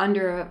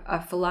under a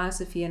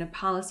philosophy and a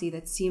policy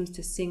that seems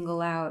to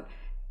single out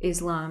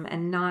Islam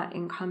and not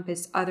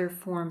encompass other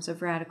forms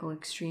of radical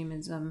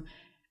extremism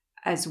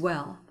as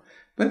well.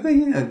 But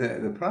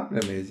the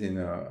problem is,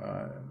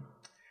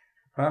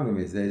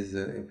 there's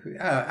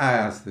I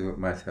asked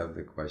myself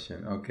the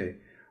question, okay,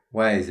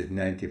 why is it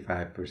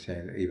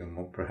 95%, even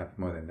more, perhaps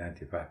more than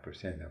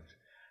 95% of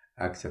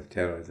acts of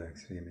terrorism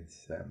and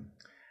extremism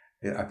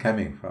are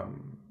coming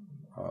from,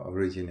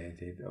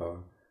 originated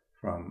or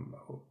from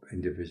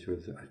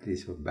individuals, at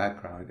least with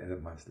background as a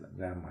Muslim,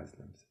 they are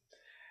Muslims.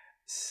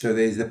 So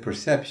there is a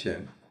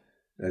perception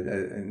that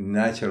a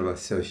natural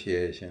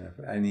association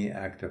of any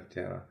act of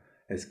terror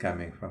is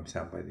coming from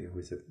somebody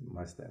who's a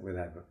Muslim, will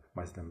have a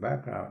Muslim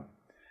background.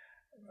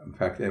 In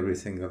fact, every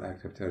single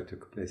act of terror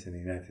took place in the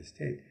United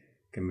States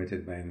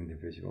committed by an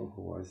individual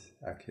who was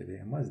actually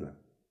a Muslim.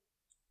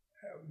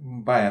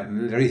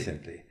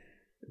 Recently,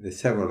 there's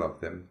several of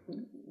them.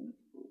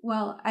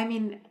 Well, I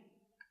mean,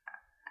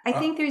 I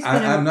think there's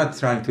been I'm not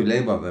trying to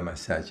label them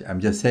as such. I'm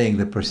just saying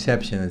the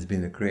perception has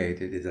been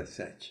created is as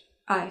such.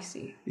 I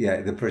see.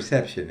 Yeah, the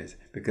perception is,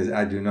 because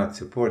I do not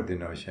support the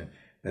notion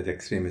that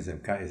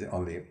extremism is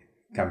only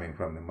coming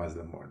from the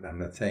Muslim world. I'm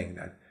not saying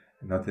that,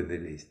 not in the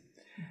least.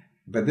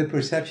 But the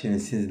perception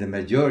is, since the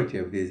majority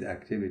of these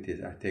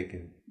activities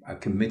are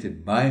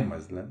committed by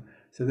Muslim,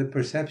 so the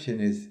perception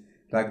is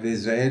like the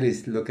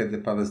Israelis look at the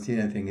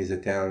Palestinian thing as a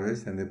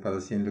terrorist, and the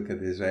Palestinians look at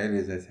the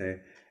Israelis and say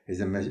is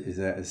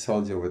a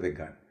soldier with a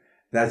gun.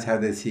 That's how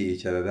they see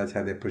each other. That's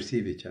how they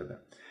perceive each other.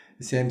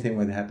 The same thing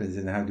what happens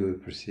in how do we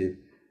perceive.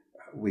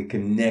 We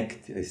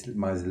connect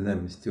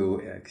Muslims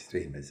to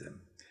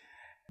extremism.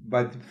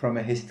 But from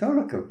a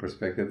historical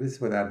perspective, this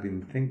is what I've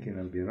been thinking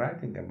and been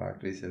writing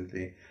about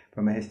recently.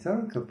 From a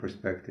historical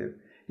perspective,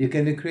 you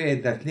can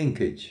create that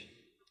linkage.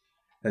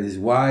 That is,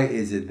 why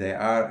is it they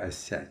are as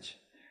such?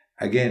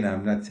 Again,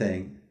 I'm not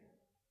saying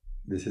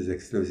this is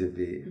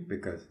exclusively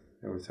because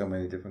there were so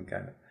many different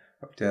kinds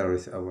of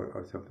terrorists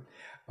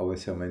over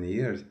so many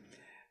years.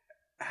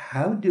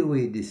 How do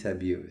we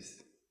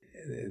disabuse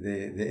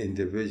the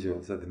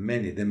individuals, or the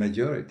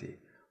majority,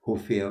 who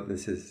feel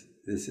this is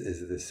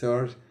the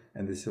source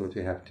and this is what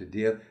we have to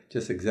deal,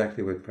 just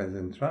exactly what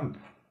President Trump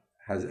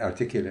has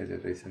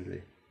articulated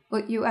recently?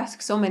 Well, you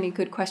ask so many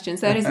good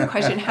questions. That is the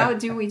question. How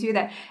do we do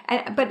that?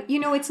 But,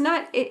 it's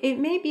not, it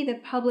may be the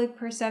public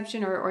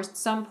perception or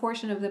some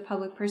portion of the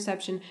public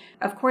perception.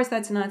 Of course,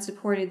 that's not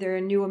supported.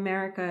 There's New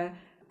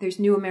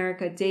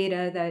America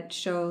data that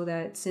show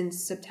that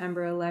since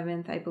September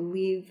 11th, I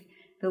believe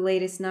the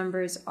latest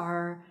numbers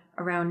are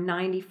around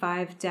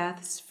 95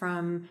 deaths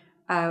from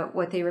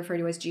what they refer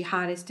to as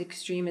jihadist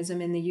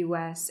extremism in the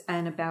U.S.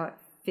 and about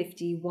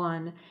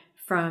 51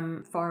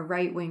 from far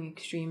right-wing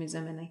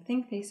extremism. And I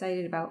think they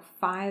cited about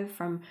 5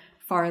 from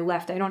far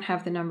left. I don't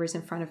have the numbers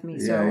in front of me,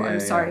 so I'm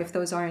sorry if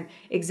those aren't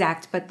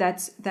exact, but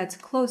that's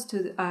close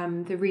to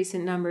the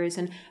recent numbers.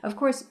 And of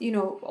course,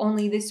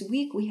 only this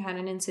week we had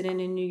an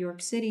incident in New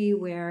York City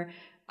where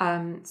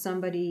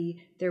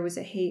there was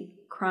a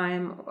hate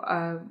crime,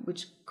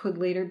 which could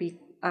later be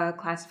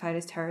classified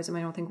as terrorism.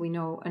 I don't think we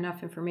know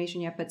enough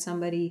information yet, but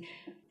somebody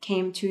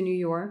came to New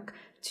York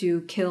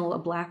to kill a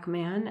black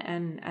man,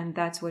 and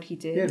that's what he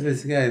did. Yeah,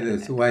 this guy,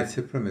 this white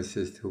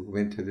supremacist who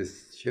went to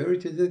this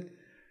church, is it?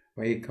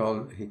 Where he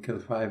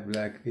killed 5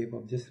 black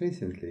people just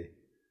recently.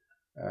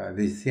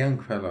 This young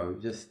fellow,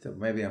 just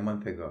maybe a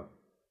month ago.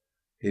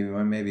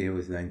 Maybe he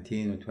was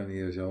 19 or 20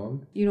 years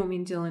old. You don't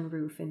mean Dylan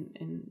Roof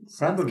in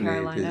South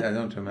Carolina? Probably, I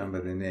don't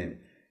remember the name.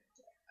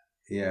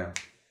 Yeah,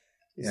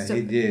 so,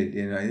 he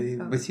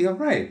did, but you're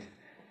right.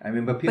 I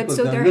mean, but people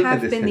don't there look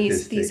have at the been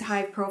these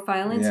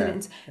high-profile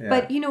incidents. Yeah.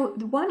 But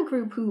the one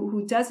group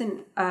who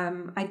doesn't,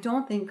 I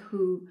don't think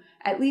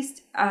at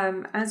least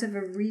as of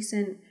a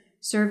recent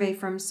survey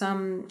from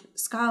some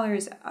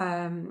scholars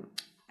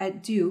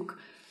at Duke,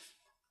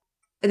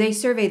 they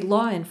surveyed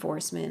law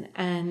enforcement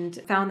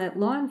and found that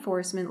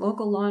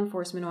local law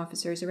enforcement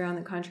officers around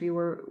the country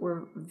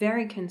were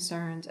very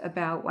concerned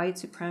about white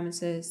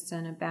supremacists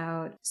and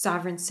about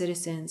sovereign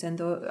citizens and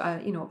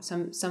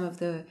some of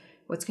the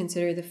what's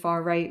considered the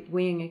far right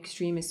wing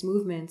extremist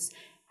movements.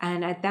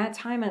 And at that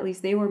time, at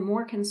least, they were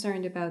more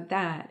concerned about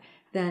that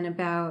than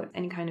about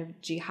any kind of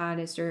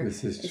jihadist or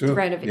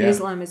threat of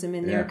Islamism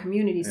in their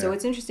community. So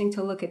it's interesting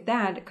to look at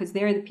that because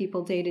they're the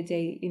people day to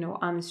day,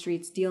 on the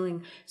streets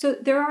dealing. So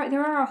there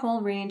are a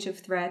whole range of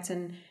threats,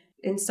 and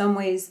in some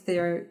ways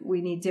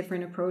we need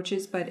different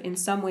approaches, but in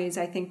some ways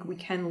I think we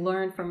can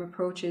learn from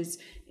approaches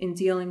in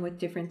dealing with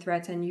different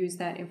threats and use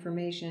that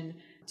information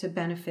to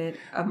benefit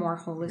a more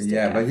holistic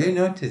effort. But you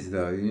notice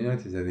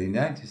that the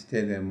United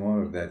States are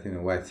more of that,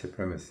 white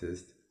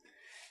supremacists.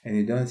 And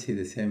you don't see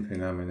the same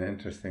phenomenon,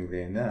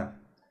 interestingly enough,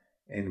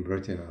 in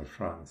Britain or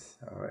France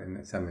or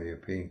in some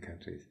European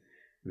countries.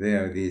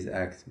 There are these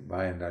acts,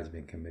 by and large,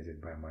 being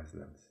committed by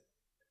Muslims,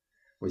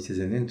 which is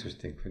an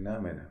interesting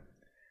phenomenon.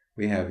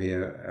 We have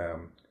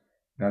here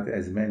not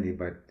as many,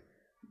 but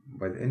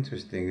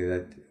interesting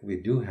that we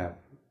do have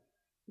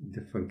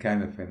different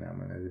kind of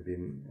phenomena that have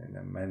been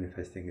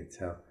manifesting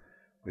itself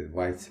with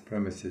white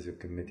supremacists who are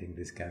committing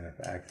this kind of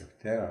act of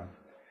terror,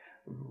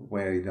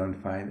 where you don't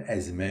find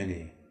as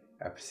many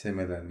of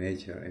similar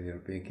nature in the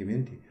European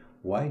community.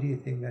 Why do you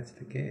think that's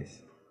the case?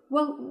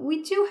 Well,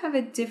 we do have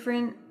a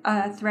different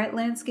threat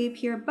landscape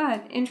here,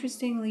 but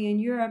interestingly in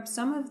Europe,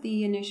 some of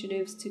the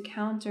initiatives to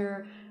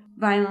counter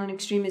violent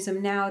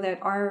extremism now that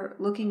are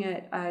looking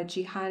at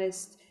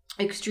jihadist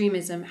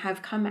extremism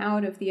have come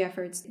out of the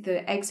efforts,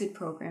 the exit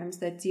programs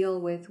that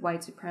deal with white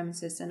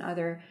supremacists and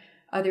other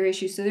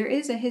issues. So there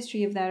is a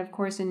history of that, of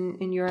course,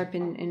 in Europe,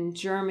 in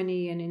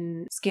Germany, and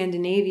in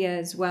Scandinavia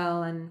as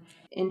well. And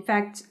in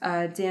fact,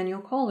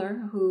 Daniel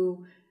Kohler,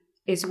 who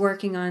is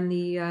working on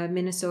the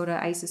Minnesota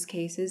ISIS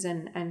cases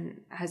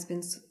and has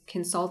been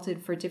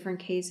consulted for different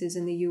cases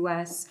in the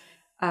U.S.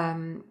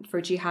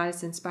 For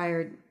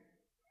jihadist-inspired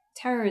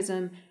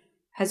terrorism,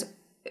 has,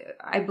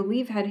 I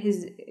believe,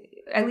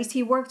 at least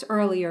he worked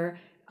earlier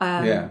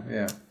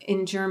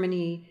in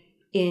Germany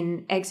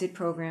in exit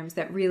programs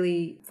that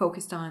really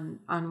focused on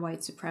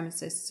white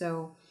supremacists.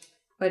 So,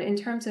 but in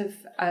terms of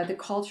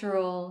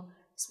the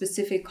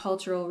specific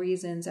cultural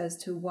reasons as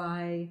to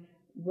why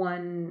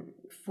one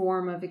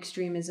form of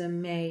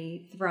extremism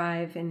may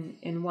thrive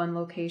in one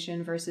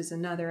location versus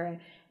another,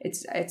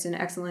 it's an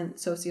excellent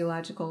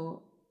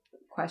sociological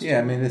question. Yeah,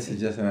 I mean, this is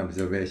just an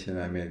observation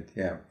I made,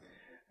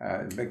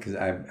 because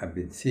I've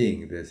been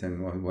seeing this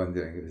and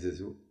wondering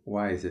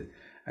why is it.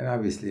 And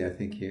obviously, I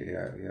think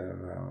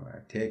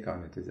your take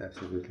on it is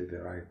absolutely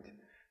the right.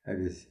 That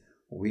is,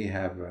 we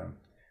have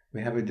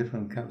a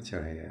different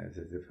culture here. It's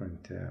a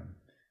different.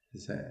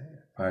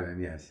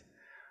 Pardon, yes.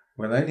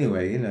 Well,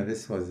 anyway,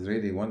 this was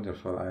really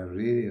wonderful. I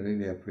really,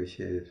 really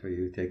appreciate it for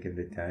you taking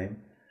the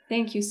time.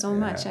 Thank you so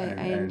much.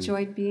 I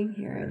enjoyed being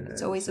here, and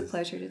it's always a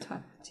pleasure to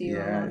talk to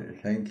you.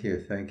 Thank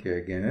you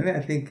again. And I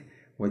think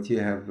what you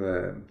have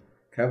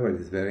covered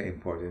is very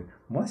important.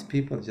 Most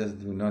people just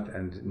do not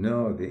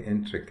know the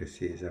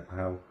intricacies of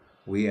how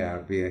we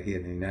are here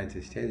in the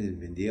United States have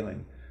been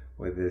dealing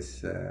with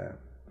this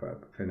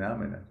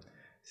phenomenon.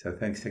 So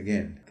thanks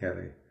again,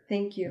 Kelly.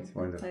 Thank you. It's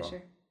wonderful.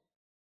 Pleasure.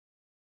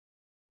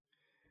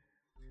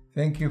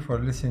 Thank you for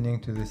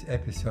listening to this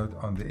episode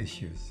on the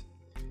issues.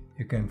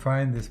 You can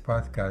find this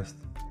podcast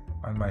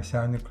on my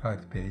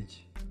SoundCloud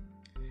page,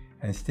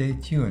 and stay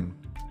tuned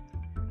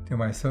to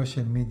my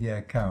social media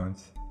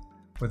accounts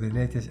for the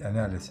latest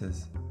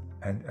analysis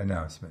and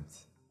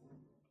announcements.